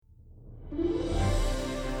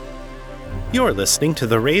You're listening to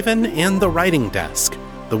The Raven and the Writing Desk,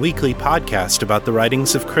 the weekly podcast about the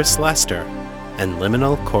writings of Chris Lester and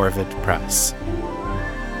Liminal Corvid Press.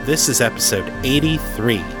 This is episode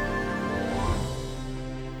 83.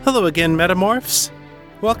 Hello again, Metamorphs.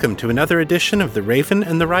 Welcome to another edition of The Raven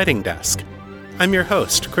and the Writing Desk. I'm your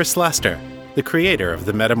host, Chris Lester, the creator of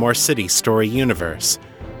the Metamor City story universe.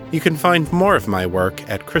 You can find more of my work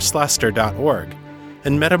at chrislester.org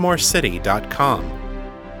and metamorcity.com.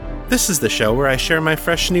 This is the show where I share my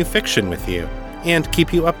fresh new fiction with you and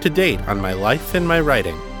keep you up to date on my life and my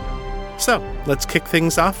writing. So, let's kick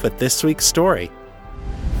things off with this week's story.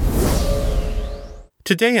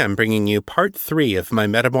 Today I'm bringing you part 3 of my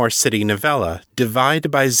Metamor City novella, Divide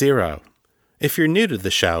by Zero. If you're new to the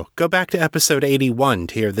show, go back to episode 81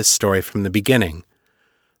 to hear this story from the beginning.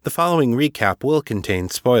 The following recap will contain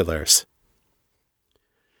spoilers.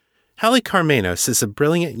 Hallie Karmenos is a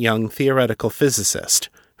brilliant young theoretical physicist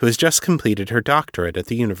who has just completed her doctorate at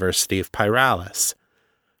the University of Pyralis.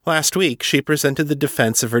 Last week, she presented the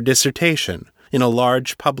defense of her dissertation in a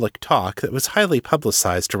large public talk that was highly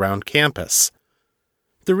publicized around campus.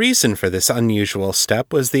 The reason for this unusual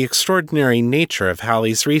step was the extraordinary nature of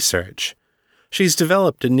Hallie's research. She's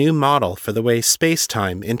developed a new model for the way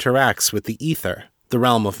space-time interacts with the ether, the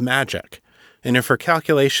realm of magic, and if her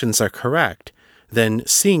calculations are correct, then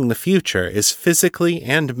seeing the future is physically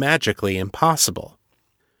and magically impossible.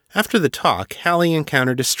 After the talk, Hallie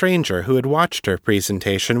encountered a stranger who had watched her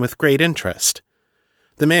presentation with great interest.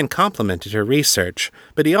 The man complimented her research,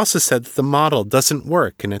 but he also said that the model doesn't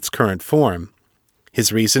work in its current form.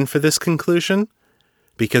 His reason for this conclusion?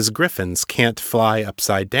 Because griffins can't fly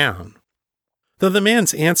upside down. Though the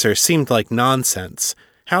man's answer seemed like nonsense,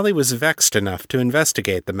 Hallie was vexed enough to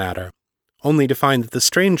investigate the matter, only to find that the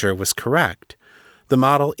stranger was correct. The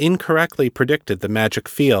model incorrectly predicted the magic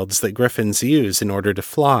fields that griffins use in order to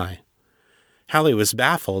fly. Hallie was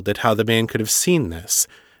baffled at how the man could have seen this,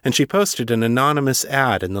 and she posted an anonymous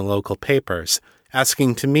ad in the local papers,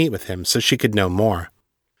 asking to meet with him so she could know more.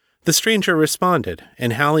 The stranger responded,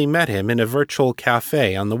 and Hallie met him in a virtual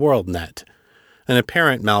cafe on the WorldNet. An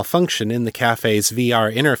apparent malfunction in the cafe's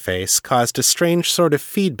VR interface caused a strange sort of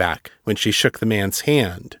feedback when she shook the man's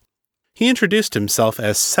hand. He introduced himself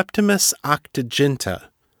as Septimus Octogenita,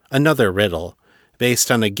 another riddle,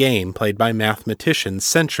 based on a game played by mathematicians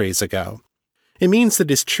centuries ago. It means that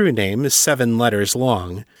his true name is 7 letters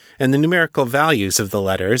long, and the numerical values of the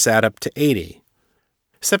letters add up to 80.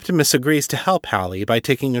 Septimus agrees to help Hallie by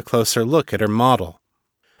taking a closer look at her model.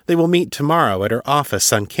 They will meet tomorrow at her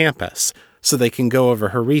office on campus, so they can go over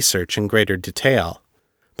her research in greater detail.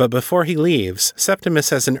 But before he leaves, Septimus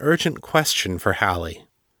has an urgent question for Hallie.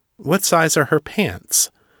 What size are her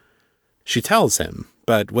pants? She tells him,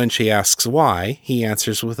 but when she asks why, he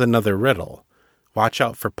answers with another riddle. Watch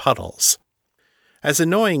out for puddles. As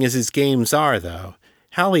annoying as his games are, though,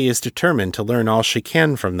 Hallie is determined to learn all she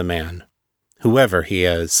can from the man, whoever he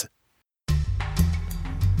is.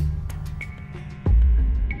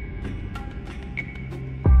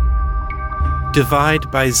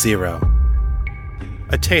 Divide by Zero.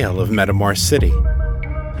 A Tale of Metamor City.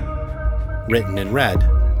 Written and read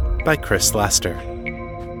by Chris Lester.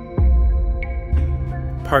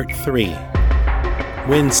 Part 3.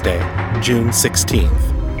 Wednesday, June 16th.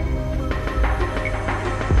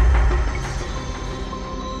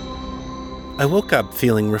 I woke up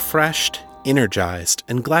feeling refreshed, energized,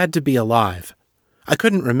 and glad to be alive. I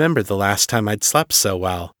couldn't remember the last time I'd slept so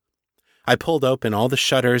well. I pulled open all the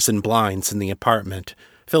shutters and blinds in the apartment,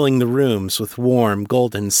 filling the rooms with warm,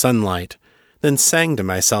 golden sunlight, then sang to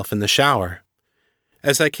myself in the shower.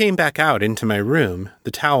 As I came back out into my room, the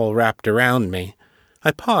towel wrapped around me, I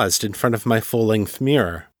paused in front of my full-length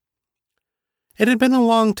mirror. It had been a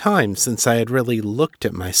long time since I had really looked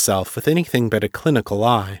at myself with anything but a clinical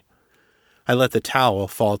eye. I let the towel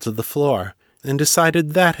fall to the floor and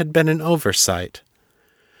decided that had been an oversight.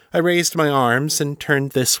 I raised my arms and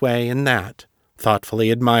turned this way and that,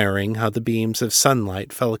 thoughtfully admiring how the beams of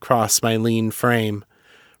sunlight fell across my lean frame,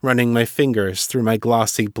 running my fingers through my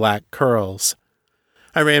glossy black curls.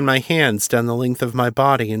 I ran my hands down the length of my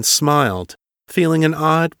body and smiled, feeling an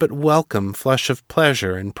odd but welcome flush of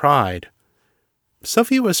pleasure and pride.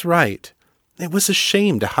 Sophie was right. It was a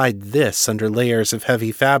shame to hide this under layers of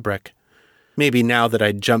heavy fabric. Maybe now that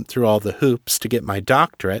I'd jumped through all the hoops to get my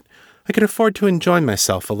doctorate, I could afford to enjoy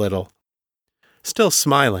myself a little. Still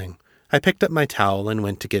smiling, I picked up my towel and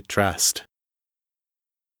went to get dressed.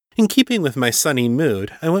 In keeping with my sunny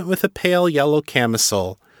mood, I went with a pale yellow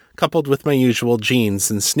camisole, coupled with my usual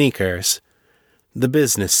jeans and sneakers. The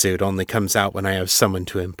business suit only comes out when I have someone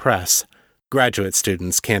to impress. Graduate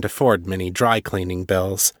students can't afford many dry cleaning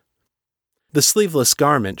bills. The sleeveless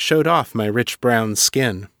garment showed off my rich brown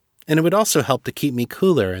skin, and it would also help to keep me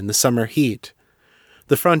cooler in the summer heat.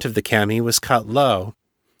 The front of the cami was cut low.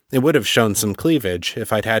 It would have shown some cleavage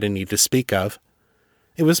if I'd had any to speak of.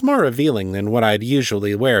 It was more revealing than what I'd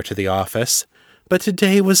usually wear to the office, but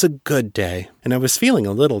today was a good day, and I was feeling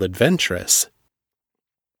a little adventurous.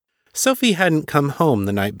 Sophie hadn't come home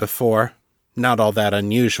the night before. Not all that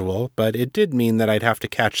unusual, but it did mean that I'd have to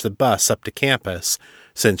catch the bus up to campus,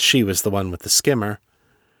 since she was the one with the skimmer.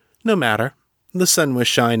 No matter. The sun was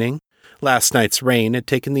shining. Last night's rain had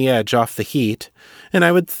taken the edge off the heat, and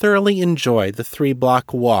I would thoroughly enjoy the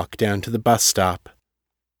 3-block walk down to the bus stop.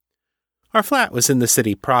 Our flat was in the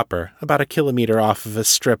city proper, about a kilometer off of a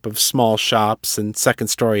strip of small shops and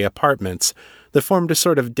second-story apartments that formed a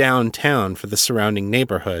sort of downtown for the surrounding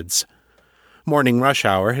neighborhoods. Morning rush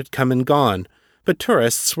hour had come and gone, but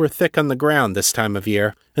tourists were thick on the ground this time of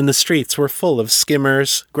year, and the streets were full of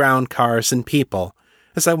skimmers, ground cars, and people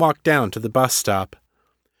as I walked down to the bus stop.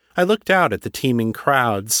 I looked out at the teeming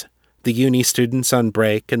crowds, the uni students on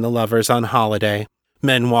break and the lovers on holiday,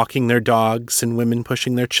 men walking their dogs and women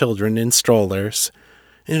pushing their children in strollers,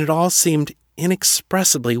 and it all seemed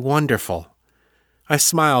inexpressibly wonderful. I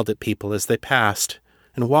smiled at people as they passed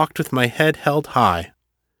and walked with my head held high.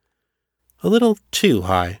 A little too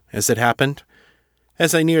high, as it happened.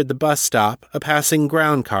 As I neared the bus stop, a passing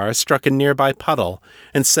ground car struck a nearby puddle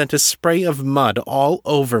and sent a spray of mud all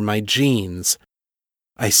over my jeans.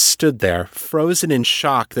 I stood there, frozen in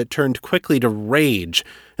shock that turned quickly to rage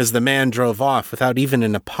as the man drove off without even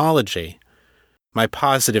an apology. My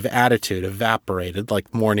positive attitude evaporated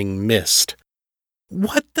like morning mist.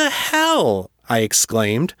 "What the hell?" I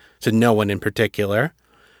exclaimed, to no one in particular.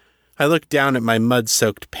 I looked down at my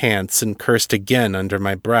mud-soaked pants and cursed again under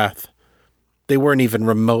my breath. They weren't even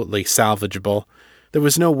remotely salvageable. There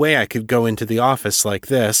was no way I could go into the office like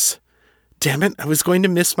this. Damn it, I was going to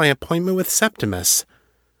miss my appointment with Septimus.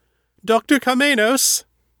 "Dr. Kamenos!"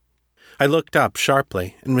 I looked up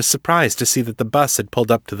sharply and was surprised to see that the bus had pulled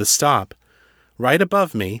up to the stop. Right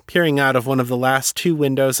above me, peering out of one of the last 2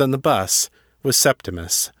 windows on the bus, was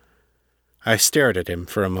Septimus. I stared at him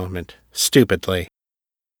for a moment, stupidly.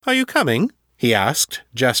 "Are you coming?" he asked,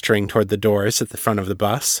 gesturing toward the doors at the front of the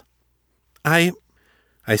bus. I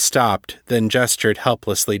stopped, then gestured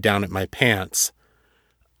helplessly down at my pants.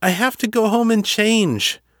 "I have to go home and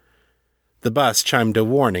change." The bus chimed a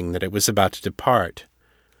warning that it was about to depart.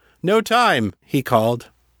 "No time," he called.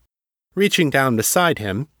 Reaching down beside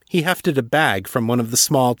him, he hefted a bag from one of the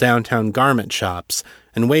small downtown garment shops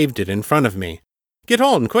and waved it in front of me. "Get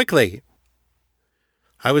on, quickly!"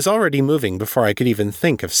 I was already moving before I could even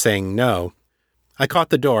think of saying no. I caught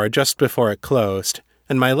the door just before it closed,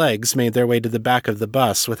 and my legs made their way to the back of the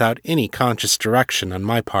bus without any conscious direction on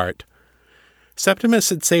my part. Septimus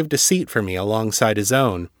had saved a seat for me alongside his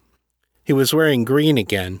own. He was wearing green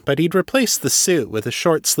again, but he'd replaced the suit with a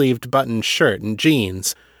short-sleeved buttoned shirt and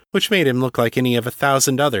jeans, which made him look like any of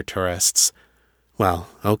 1,000 other tourists. Well,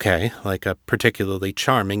 okay, like a particularly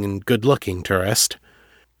charming and good-looking tourist.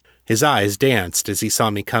 His eyes danced as he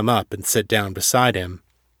saw me come up and sit down beside him.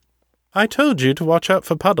 "I told you to watch out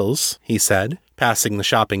for puddles," he said, passing the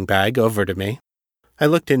shopping bag over to me. I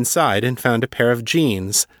looked inside and found a pair of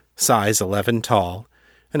jeans, size 11 tall,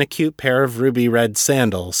 and a cute pair of ruby red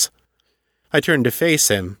sandals. I turned to face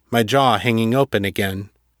him, my jaw hanging open again,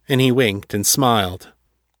 and he winked and smiled.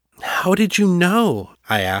 "How did you know?"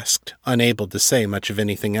 I asked, unable to say much of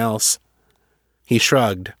anything else. He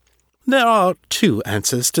shrugged. "There are 2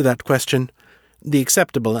 answers to that question. The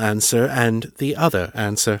acceptable answer and the other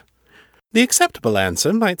answer. The acceptable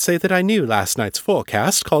answer might say that I knew last night's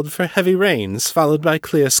forecast called for heavy rains followed by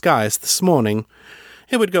clear skies this morning.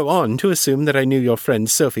 It would go on to assume that I knew your friend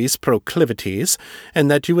Sophie's proclivities, and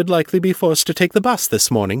that you would likely be forced to take the bus this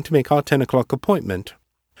morning to make our 10 o'clock appointment.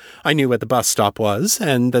 I knew where the bus stop was,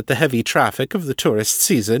 and that the heavy traffic of the tourist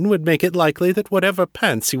season would make it likely that whatever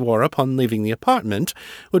pants you wore upon leaving the apartment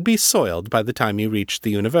would be soiled by the time you reached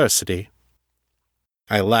the university."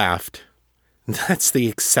 I laughed. "That's the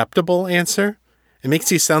acceptable answer? It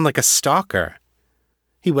makes you sound like a stalker."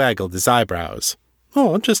 He waggled his eyebrows.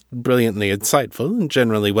 "Or just brilliantly insightful and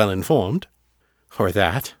generally well-informed." "Or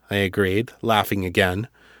that," I agreed, laughing again.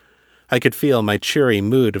 I could feel my cheery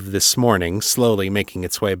mood of this morning slowly making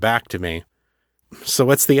its way back to me. "So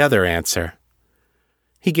what's the other answer?"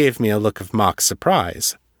 He gave me a look of mock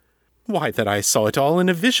surprise. "Why, that I saw it all in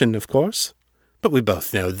a vision, of course. But we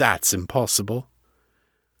both know that's impossible."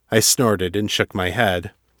 I snorted and shook my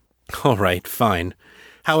head. "All right, fine.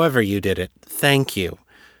 However you did it, thank you.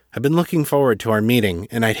 I've been looking forward to our meeting,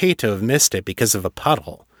 and I'd hate to have missed it because of a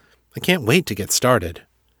puddle. I can't wait to get started."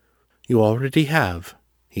 You already have,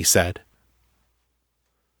 he said.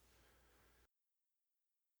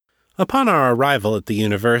 Upon our arrival at the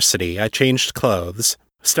university, I changed clothes,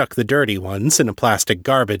 stuck the dirty ones in a plastic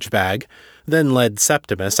garbage bag, then led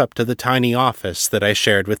Septimus up to the tiny office that I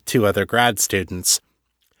shared with 2 other grad students.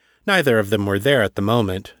 Neither of them were there at the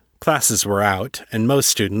moment. Classes were out, and most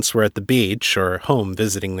students were at the beach or home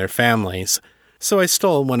visiting their families, so I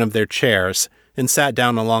stole one of their chairs and sat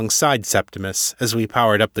down alongside Septimus as we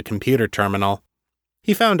powered up the computer terminal.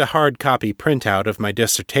 He found a hard copy printout of my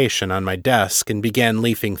dissertation on my desk and began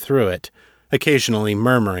leafing through it, occasionally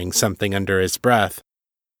murmuring something under his breath.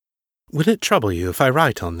 "Will it trouble you if I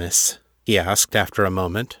write on this?" he asked after a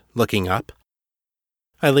moment, looking up.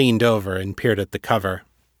 I leaned over and peered at the cover.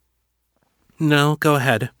 "No, go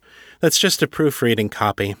ahead. That's just a proofreading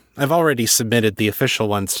copy. I've already submitted the official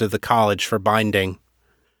ones to the college for binding."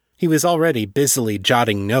 He was already busily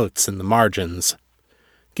jotting notes in the margins.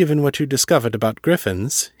 "Given what you discovered about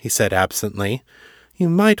griffins," he said absently, "you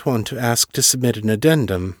might want to ask to submit an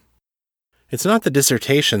addendum." "It's not the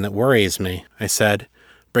dissertation that worries me," I said,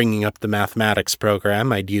 bringing up the mathematics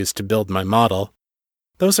program I'd used to build my model.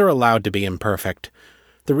 "Those are allowed to be imperfect.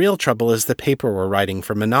 The real trouble is the paper we're writing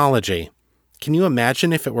for monology. Can you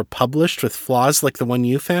imagine if it were published with flaws like the one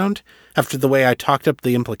you found, after the way I talked up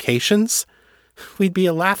the implications? We'd be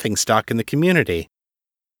a laughingstock in the community."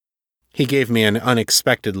 He gave me an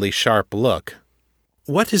unexpectedly sharp look.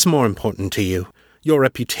 "What is more important to you, your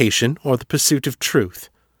reputation or the pursuit of truth?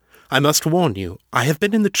 I must warn you, I have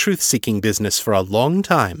been in the truth-seeking business for a long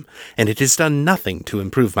time, and it has done nothing to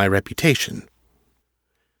improve my reputation."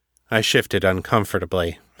 I shifted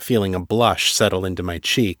uncomfortably, feeling a blush settle into my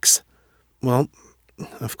cheeks. "Well,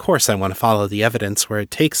 of course I want to follow the evidence where it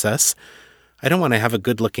takes us. I don't want to have a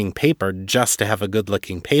good-looking paper just to have a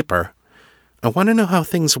good-looking paper. I want to know how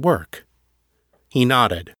things work." He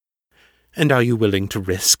nodded. "And are you willing to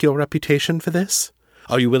risk your reputation for this?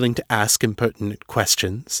 Are you willing to ask impertinent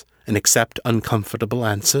questions and accept uncomfortable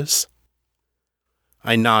answers?"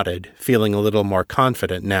 I nodded, feeling a little more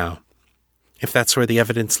confident now. "If that's where the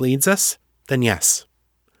evidence leads us, then yes."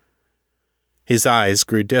 His eyes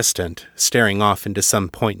grew distant, staring off into some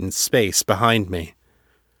point in space behind me.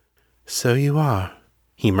 "So you are,"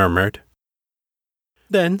 he murmured.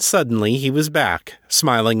 Then, suddenly, he was back,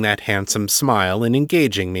 smiling that handsome smile and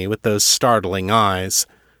engaging me with those startling eyes.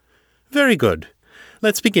 "Very good.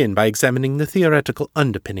 Let's begin by examining the theoretical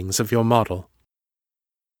underpinnings of your model."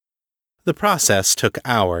 The process took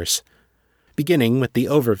hours. Beginning with the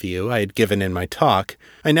overview I had given in my talk,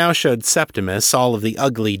 I now showed Septimus all of the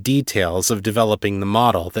ugly details of developing the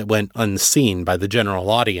model that went unseen by the general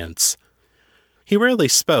audience. He rarely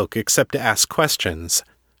spoke except to ask questions,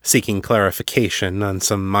 seeking clarification on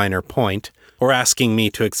some minor point, or asking me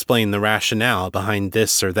to explain the rationale behind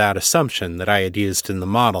this or that assumption that I had used in the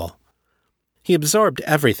model. He absorbed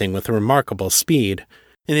everything with remarkable speed,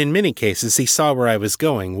 and in many cases he saw where I was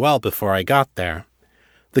going well before I got there.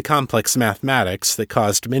 The complex mathematics that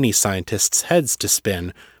caused many scientists' heads to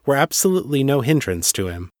spin were absolutely no hindrance to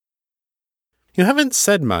him. "You haven't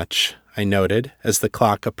said much," I noted, as the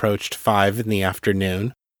clock approached 5 in the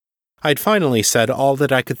afternoon. I'd finally said all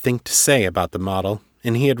that I could think to say about the model,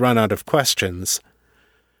 and he had run out of questions.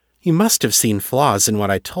 "You must have seen flaws in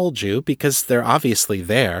what I told you, because they're obviously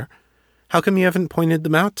there. How come you haven't pointed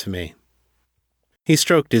them out to me?" He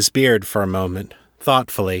stroked his beard for a moment,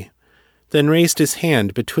 thoughtfully, then raised his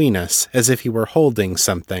hand between us as if he were holding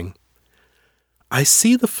something. "I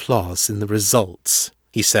see the flaws in the results,"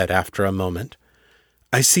 he said after a moment.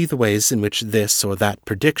 "I see the ways in which this or that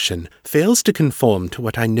prediction fails to conform to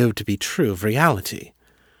what I know to be true of reality.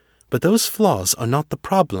 But those flaws are not the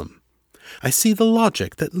problem. I see the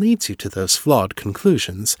logic that leads you to those flawed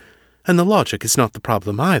conclusions, and the logic is not the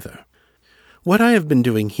problem either. What I have been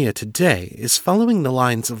doing here today is following the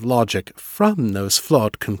lines of logic from those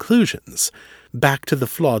flawed conclusions back to the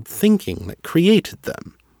flawed thinking that created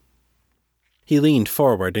them." He leaned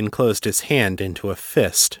forward and closed his hand into a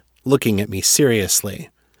fist, looking at me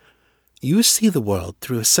seriously. "You see the world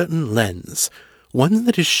through a certain lens, one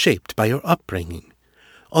that is shaped by your upbringing.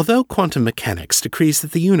 Although quantum mechanics decrees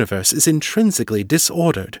that the universe is intrinsically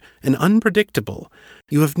disordered and unpredictable,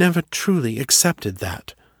 you have never truly accepted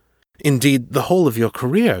that. Indeed, the whole of your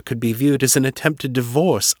career could be viewed as an attempt to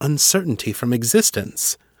divorce uncertainty from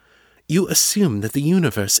existence. You assume that the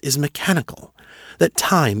universe is mechanical, that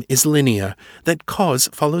time is linear, that cause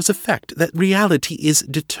follows effect, that reality is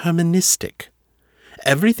deterministic.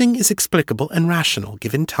 Everything is explicable and rational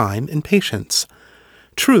given time and patience.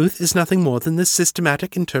 Truth is nothing more than the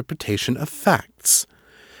systematic interpretation of facts.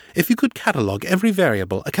 If you could catalog every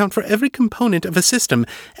variable, account for every component of a system,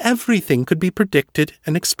 everything could be predicted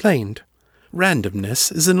and explained.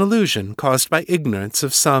 Randomness is an illusion caused by ignorance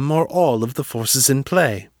of some or all of the forces in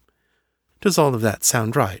play. Does all of that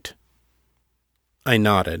sound right?" I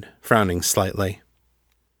nodded, frowning slightly.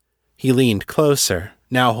 He leaned closer,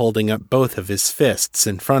 now holding up both of his fists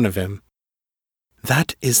in front of him.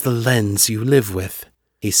 "That is the lens you live with,"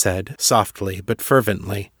 he said, softly but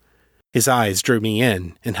fervently. His eyes drew me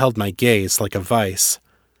in and held my gaze like a vice.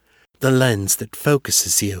 "The lens that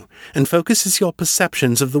focuses you and focuses your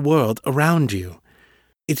perceptions of the world around you.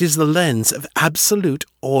 It is the lens of absolute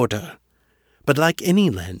order. But like any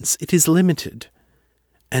lens, it is limited.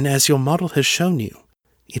 And as your model has shown you,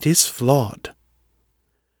 it is flawed."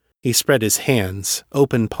 He spread his hands,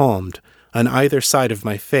 open-palmed, on either side of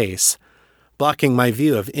my face, blocking my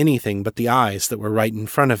view of anything but the eyes that were right in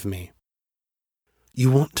front of me.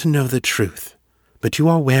 "You want to know the truth, but you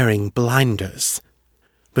are wearing blinders.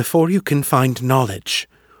 Before you can find knowledge,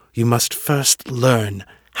 you must first learn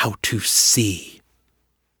how to see."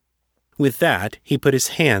 With that, he put his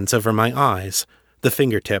hands over my eyes, the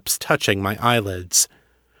fingertips touching my eyelids.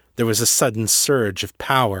 There was a sudden surge of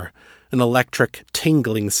power, an electric,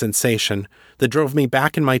 tingling sensation that drove me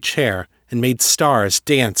back in my chair and made stars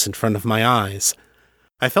dance in front of my eyes.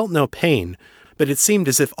 I felt no pain, but it seemed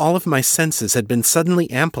as if all of my senses had been suddenly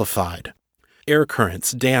amplified. Air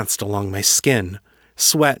currents danced along my skin,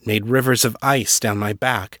 sweat made rivers of ice down my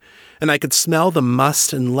back, and I could smell the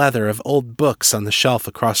must and leather of old books on the shelf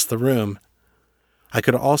across the room. I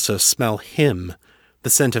could also smell him, the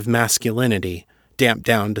scent of masculinity, damped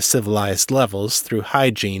down to civilized levels through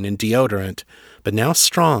hygiene and deodorant, but now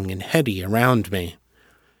strong and heady around me.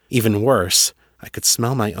 Even worse, I could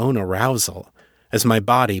smell my own arousal, as my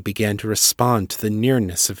body began to respond to the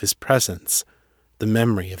nearness of his presence, the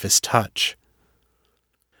memory of his touch.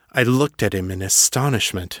 I looked at him in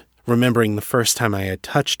astonishment, remembering the first time I had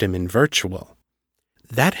touched him in virtual.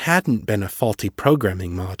 That hadn't been a faulty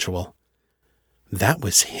programming module. That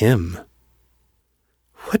was him.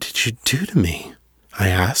 "What did you do to me?" I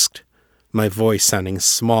asked, my voice sounding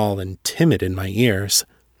small and timid in my ears.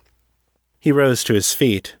 He rose to his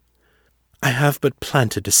feet. "I have but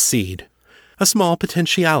planted a seed, a small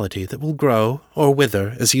potentiality that will grow or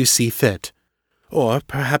wither as you see fit. Or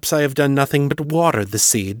perhaps I have done nothing but water the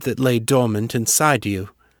seed that lay dormant inside you.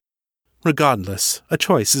 Regardless, a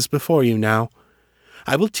choice is before you now.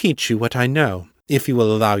 I will teach you what I know, if you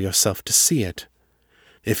will allow yourself to see it.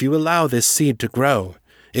 If you allow this seed to grow,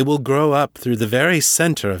 it will grow up through the very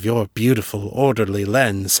center of your beautiful, orderly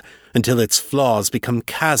lens, until its flaws become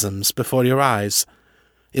chasms before your eyes.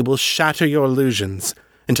 It will shatter your illusions,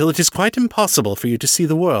 until it is quite impossible for you to see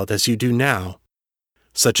the world as you do now.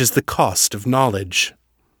 Such is the cost of knowledge."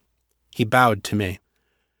 He bowed to me.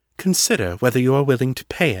 "Consider whether you are willing to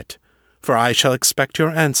pay it, for I shall expect your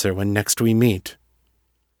answer when next we meet."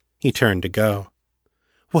 He turned to go.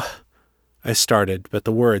 "What?" I started, but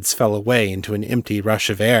the words fell away into an empty rush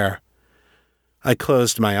of air. I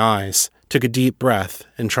closed my eyes, took a deep breath,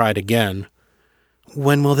 and tried again.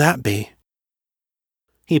 "When will that be?"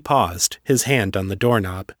 He paused, his hand on the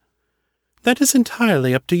doorknob. "That is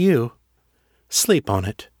entirely up to you. Sleep on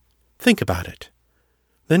it. Think about it.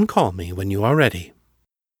 Then call me when you are ready."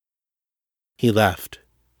 He left.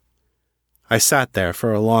 I sat there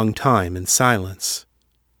for a long time in silence,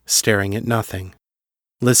 staring at nothing,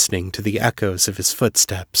 listening to the echoes of his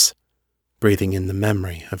footsteps, breathing in the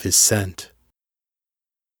memory of his scent.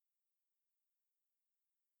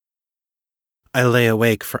 I lay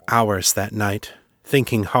awake for hours that night,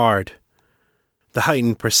 thinking hard. The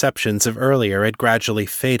heightened perceptions of earlier had gradually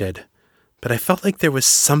faded, but I felt like there was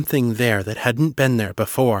something there that hadn't been there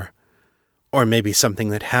before, or maybe something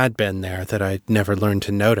that had been there that I'd never learned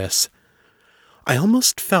to notice. I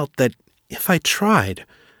almost felt that if I tried,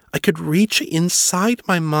 I could reach inside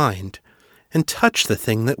my mind and touch the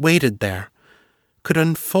thing that waited there, could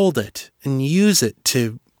unfold it and use it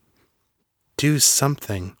to do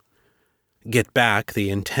something. Get back the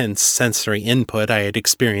intense sensory input I had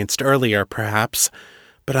experienced earlier, perhaps,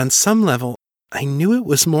 but on some level, I knew it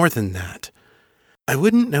was more than that. I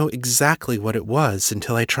wouldn't know exactly what it was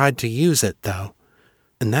until I tried to use it, though,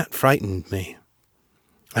 and that frightened me.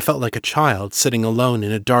 I felt like a child sitting alone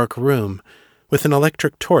in a dark room with an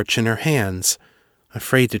electric torch in her hands,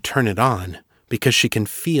 afraid to turn it on because she can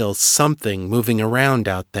feel something moving around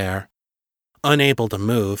out there. Unable to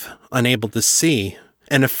move, unable to see,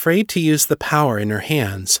 and afraid to use the power in her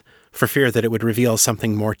hands for fear that it would reveal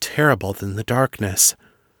something more terrible than the darkness.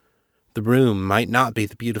 The room might not be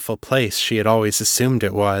the beautiful place she had always assumed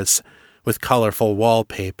it was, with colorful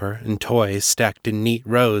wallpaper and toys stacked in neat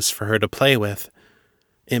rows for her to play with.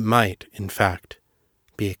 It might, in fact,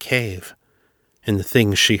 be a cave, and the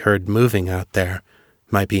things she heard moving out there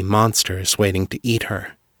might be monsters waiting to eat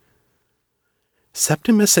her.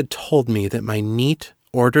 Septimus had told me that my neat,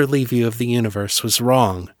 orderly view of the universe was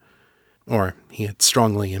wrong, or he had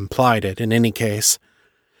strongly implied it in any case.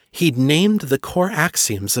 He'd named the core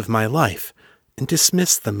axioms of my life and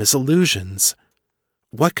dismissed them as illusions.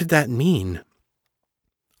 What could that mean?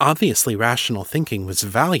 Obviously, rational thinking was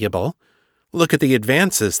valuable. Look at the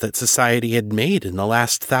advances that society had made in the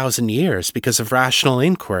last 1,000 years because of rational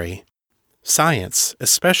inquiry. Science,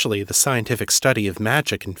 especially the scientific study of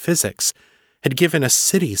magic and physics, had given us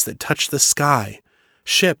cities that touched the sky,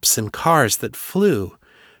 ships and cars that flew,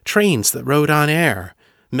 trains that rode on air,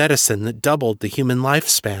 medicine that doubled the human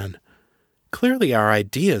lifespan. Clearly our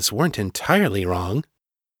ideas weren't entirely wrong.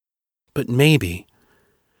 But maybe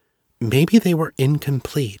they were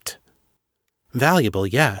incomplete. Valuable,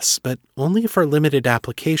 yes, but only for limited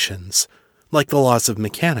applications, like the laws of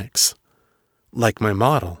mechanics, like my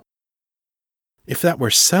model. If that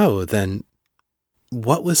were so, then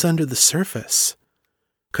what was under the surface?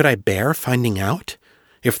 Could I bear finding out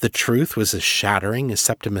if the truth was as shattering as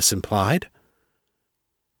Septimus implied?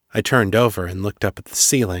 I turned over and looked up at the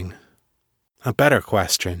ceiling. A better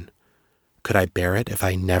question: could I bear it if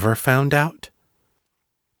I never found out?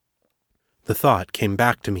 The thought came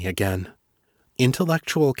back to me again.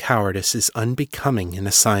 Intellectual cowardice is unbecoming in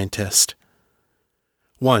a scientist.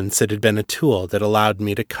 Once it had been a tool that allowed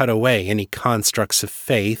me to cut away any constructs of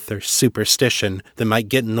faith or superstition that might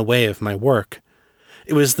get in the way of my work.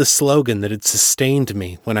 It was the slogan that had sustained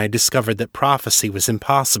me when I discovered that prophecy was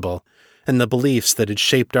impossible and the beliefs that had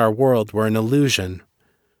shaped our world were an illusion.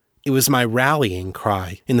 It was my rallying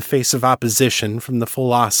cry in the face of opposition from the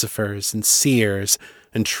philosophers and seers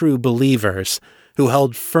and true believers who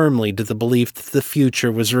held firmly to the belief that the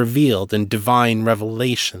future was revealed in divine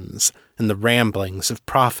revelations and the ramblings of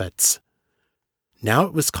prophets. Now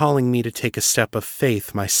it was calling me to take a step of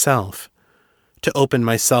faith myself, to open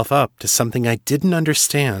myself up to something I didn't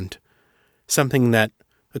understand, something that,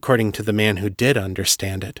 according to the man who did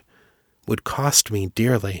understand it, would cost me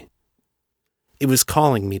dearly. It was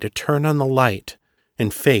calling me to turn on the light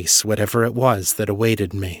and face whatever it was that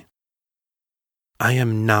awaited me. I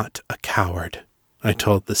am not a coward, I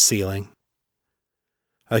told the ceiling.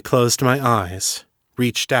 I closed my eyes,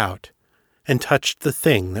 reached out, and touched the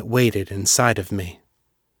thing that waited inside of me.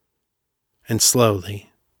 And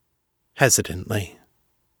slowly, hesitantly,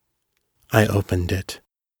 I opened it.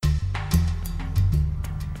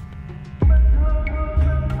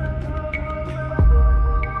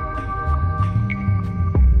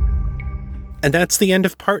 And that's the end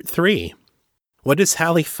of part 3. What does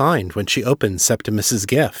Hallie find when she opens Septimus's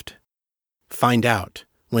gift? Find out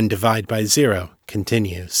when Divide by Zero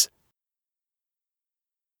continues.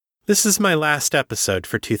 This is my last episode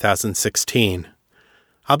for 2016.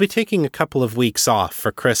 I'll be taking a couple of weeks off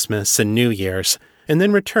for Christmas and New Year's, and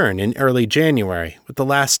then return in early January with the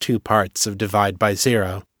last 2 parts of Divide by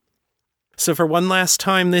Zero. So for one last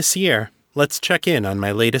time this year, let's check in on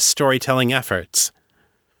my latest storytelling efforts.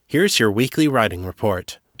 Here's your weekly writing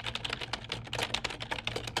report.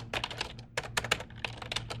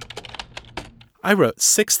 I wrote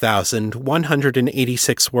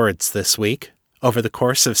 6,186 words this week, over the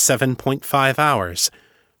course of 7.5 hours,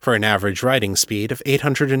 for an average writing speed of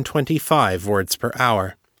 825 words per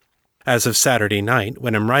hour. As of Saturday night,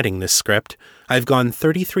 when I'm writing this script, I've gone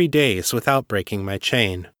 33 days without breaking my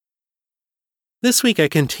chain. This week I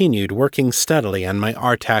continued working steadily on my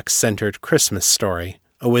Artax-centered Christmas story,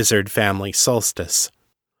 A Wizard Family Solstice.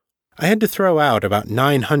 I had to throw out about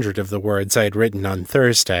 900 of the words I had written on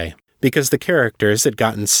Thursday, because the characters had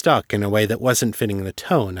gotten stuck in a way that wasn't fitting the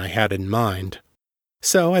tone I had in mind.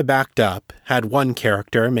 So I backed up, had one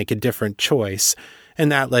character make a different choice,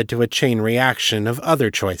 and that led to a chain reaction of other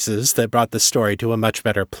choices that brought the story to a much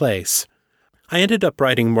better place. I ended up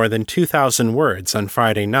writing more than 2,000 words on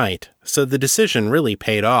Friday night, so the decision really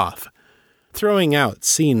paid off. Throwing out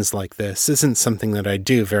scenes like this isn't something that I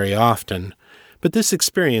do very often, but this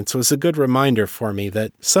experience was a good reminder for me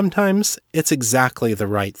that sometimes it's exactly the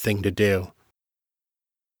right thing to do.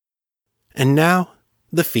 And now,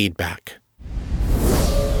 the feedback.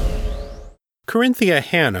 Corinthia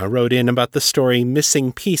Hannah wrote in about the story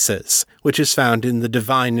Missing Pieces, which is found in the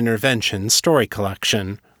Divine Intervention story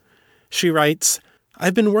collection. She writes,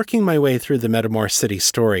 I've been working my way through the Metamor City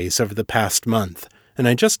stories over the past month, and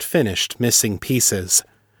I just finished Missing Pieces.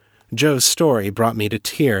 Joe's story brought me to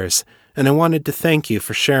tears, and I wanted to thank you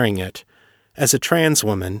for sharing it. As a trans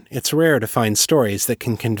woman, it's rare to find stories that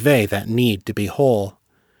can convey that need to be whole.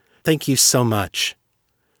 Thank you so much.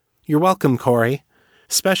 You're welcome, Corey.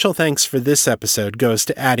 Special thanks for this episode goes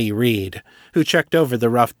to Addie Reed, who checked over the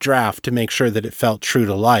rough draft to make sure that it felt true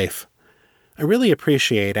to life. I really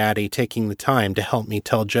appreciate Addie taking the time to help me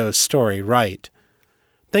tell Joe's story right.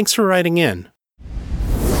 Thanks for writing in.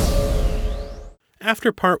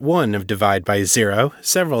 After part 1 of Divide by Zero,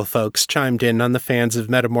 several folks chimed in on the Fans of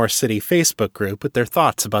Metamor City Facebook group with their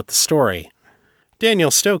thoughts about the story.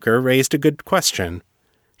 Daniel Stoker raised a good question.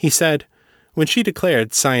 He said, "When she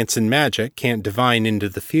declared science and magic can't divine into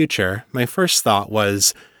the future, my first thought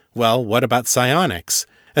was, well, what about psionics?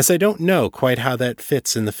 As I don't know quite how that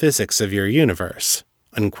fits in the physics of your universe."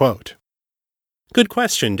 Unquote. Good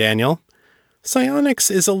question, Daniel.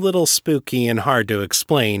 Psionics is a little spooky and hard to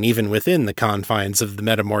explain even within the confines of the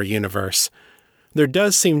Metamor universe. There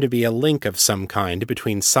does seem to be a link of some kind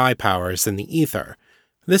between psi powers and the ether.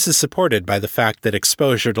 This is supported by the fact that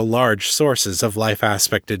exposure to large sources of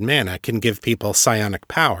life-aspected mana can give people psionic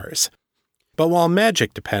powers. But while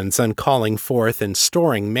magic depends on calling forth and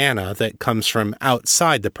storing mana that comes from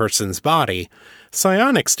outside the person's body,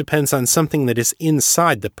 psionics depends on something that is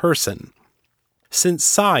inside the person. Since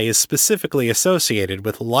psi is specifically associated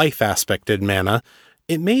with life-aspected mana,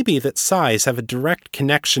 it may be that psis have a direct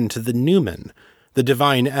connection to the numen, the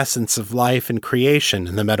divine essence of life and creation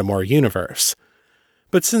in the Metamor universe.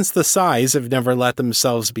 But since the psis have never let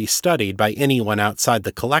themselves be studied by anyone outside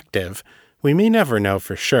the collective, we may never know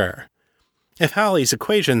for sure. If Halley's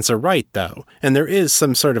equations are right, though, and there is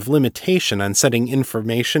some sort of limitation on setting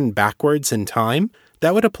information backwards in time,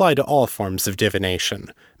 that would apply to all forms of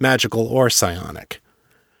divination, magical or psionic.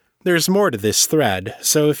 There's more to this thread,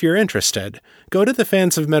 so if you're interested, go to the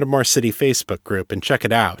Fans of Metamor City Facebook group and check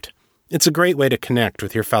it out. It's a great way to connect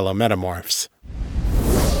with your fellow metamorphs.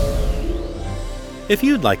 If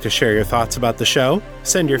you'd like to share your thoughts about the show,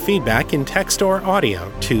 send your feedback in text or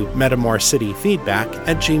audio to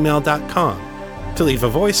metamorcityfeedback@gmail.com. To leave a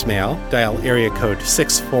voicemail, dial area code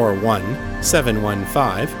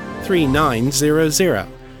 641-715-3900,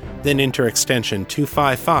 then enter extension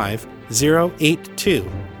 255082,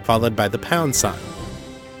 followed by the pound sign.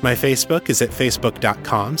 My Facebook is at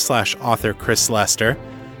facebook.com/author Chris Lester.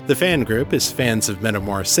 The fan group is Fans of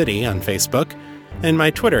Metamor City on Facebook, and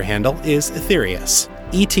my Twitter handle is Etherius,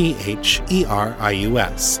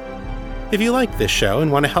 ETHERIUS. If you like this show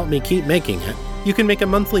and want to help me keep making it, you can make a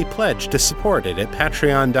monthly pledge to support it at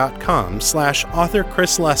patreon.com/author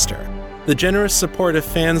Chris Lester. The generous support of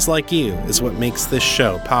fans like you is what makes this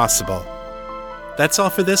show possible. That's all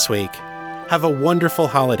for this week. Have a wonderful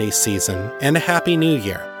holiday season and a happy new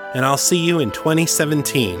year, and I'll see you in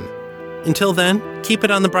 2017. Until then, keep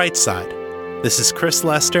it on the bright side. This is Chris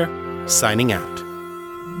Lester, signing out.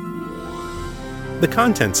 The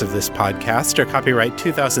contents of this podcast are copyright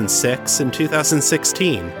 2006 and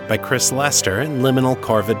 2016 by Chris Lester and Liminal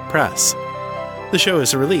Corvid Press. The show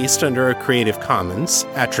is released under a Creative Commons,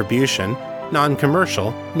 Attribution,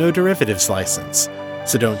 Non-Commercial, No Derivatives license,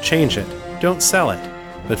 so don't change it, don't sell it,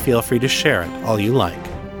 but feel free to share it all you like.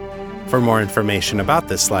 For more information about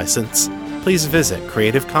this license, please visit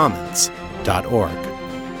creativecommons.org.